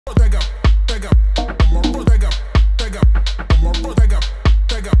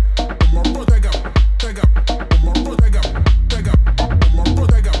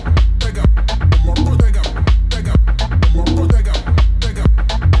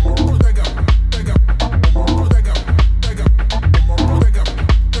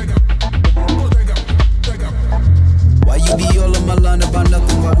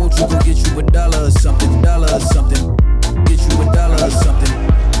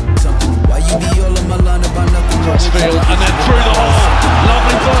And then through the hole,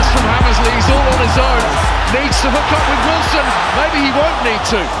 lovely burst from Hammersley, he's all on his own, needs to hook up with Wilson, maybe he won't need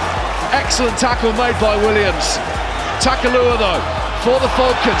to. Excellent tackle made by Williams. Takalua though, for the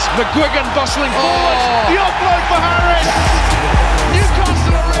Falcons, McGuigan bustling forward, the offload for Harris,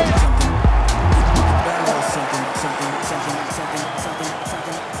 Newcastle are in.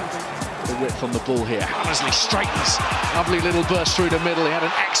 The width on the ball here, Hammersley straightens, lovely little burst through the middle, he had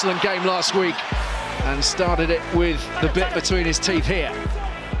an excellent game last week. And started it with the bit between his teeth here.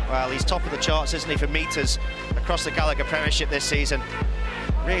 Well, he's top of the charts, isn't he, for metres across the Gallagher Premiership this season.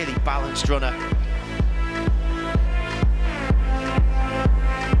 Really balanced runner.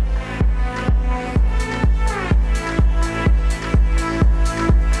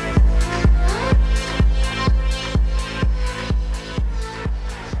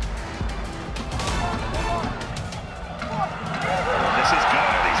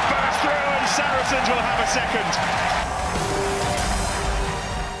 Will have a second.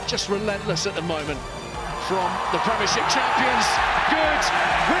 Just relentless at the moment from the Premiership champions. Goode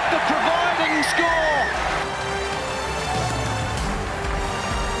with the providing score.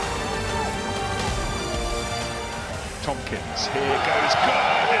 Tompkins, here goes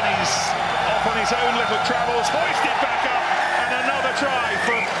Goode, and he's off on his own little travels, hoisted back up, and another try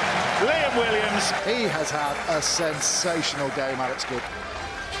from Liam Williams. He has had a sensational game, Alex Goode.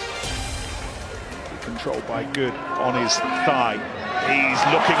 Controlled by Goode on his thigh. He's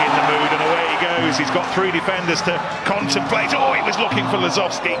looking in the mood and away he goes. He's got three defenders to contemplate. Oh, he was looking for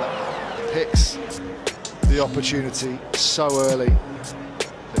Lazowski. Picks the opportunity so early,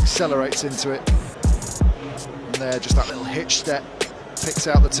 accelerates into it. And there, just that little hitch step, picks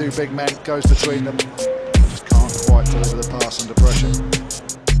out the two big men, goes between them. Just can't quite deliver the pass under pressure.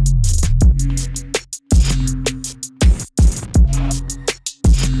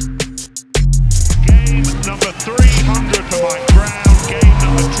 Number 300 for Mike Brown, game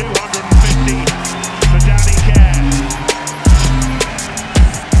number 250 for Danny Kerr.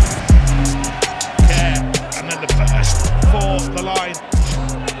 Kerr, and then the first for the line.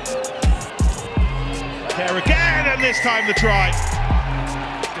 Kerr again, and this time the try.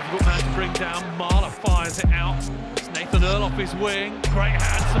 Difficult man to bring down, Marler fires it out. It's Nathan Earl off his wing, great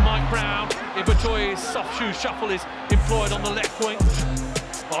hands to Mike Brown. Ibatoye's soft shoe shuffle is employed on the left wing.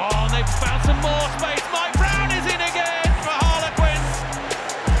 Oh, and they've found some more space. Mike Brown is in again for Harlequins.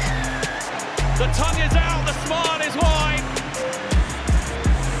 The tongue is out, the smile is wide.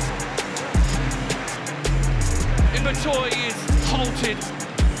 Ibatoye is halted.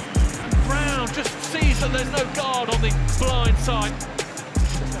 And Brown just sees that there's no guard on the blind side.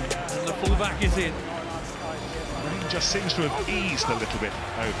 And the fullback is in. Rain just seems to have eased a little bit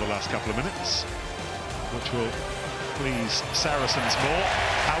over the last couple of minutes, which will please Saracens more.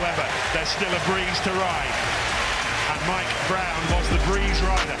 However, there's still a breeze to ride, and Mike Brown was the breeze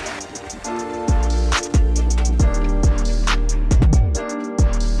rider.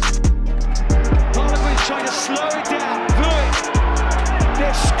 Harlequins trying to slow it down. Look,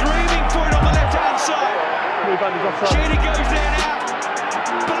 they're screaming for it on the left-hand side. Sheedy goes there now.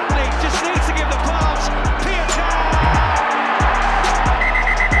 Butley just needs to give the pass. Piutau!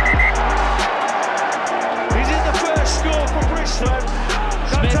 Score for Bristol.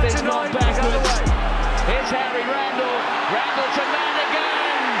 Smith is not backwards. Here's Harry Randall. Randall to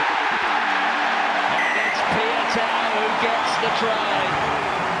Madigan. And it's Piutau who gets the try.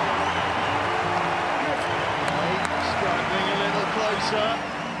 Struggling a little closer.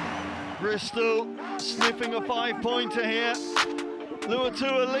 Bristol sniffing a 5-pointer here.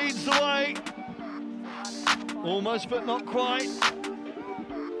 Luatua leads the way. Almost, but not quite.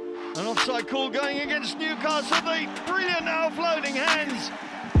 An offside call going against Newcastle. The brilliant offloading hands.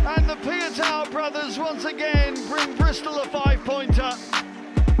 And the Piutau brothers once again bring Bristol a 5-pointer.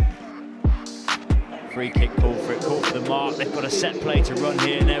 Free kick call for it, call for the mark. They've got a set play to run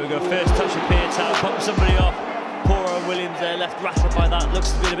here. And there we go, first touch of Piutau, bump somebody off. Poor old Williams there, left rattled by that.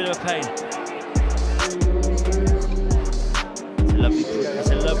 Looks to be in a bit of a pain. It's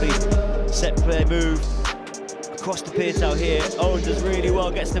a lovely set play move. Across the Piutau here, Owen does really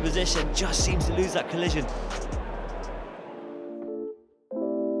well, gets the position, just seems to lose that collision.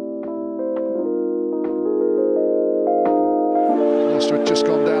 Forster had just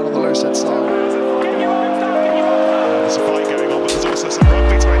gone down on the loosehead side. There's a fight going on, but there's also some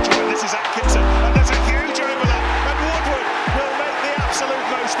rugby to enjoy. And this is Atkinson, and there's a huge overlap, and Woodward will make the absolute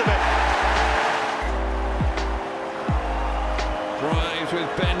most of it. Drives with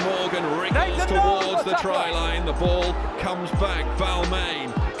Ben Morgan, wriggles towards the try line. The ball comes back. Balmain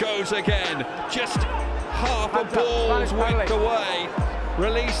goes again. Just half a ball's width away.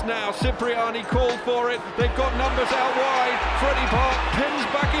 Release now. Cipriani called for it. They've got numbers out wide. Freddie Park pins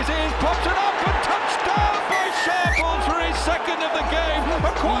back his ears, pops it up, and touchdown by Sharples for his second of the game.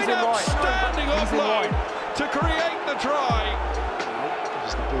 A quite outstanding offload to create the try.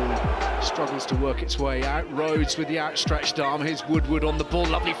 As the ball struggles to work its way out, Rhodes with the outstretched arm. Here's Woodward on the ball,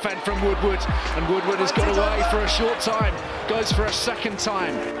 lovely fend from Woodward, and Woodward has got away for a short time, goes for a second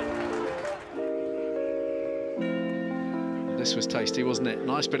time. This was tasty, wasn't it?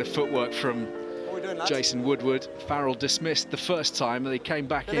 Nice bit of footwork from Jason Woodward. Farrell dismissed the first time, and he came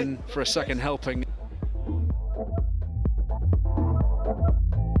back in for a second helping.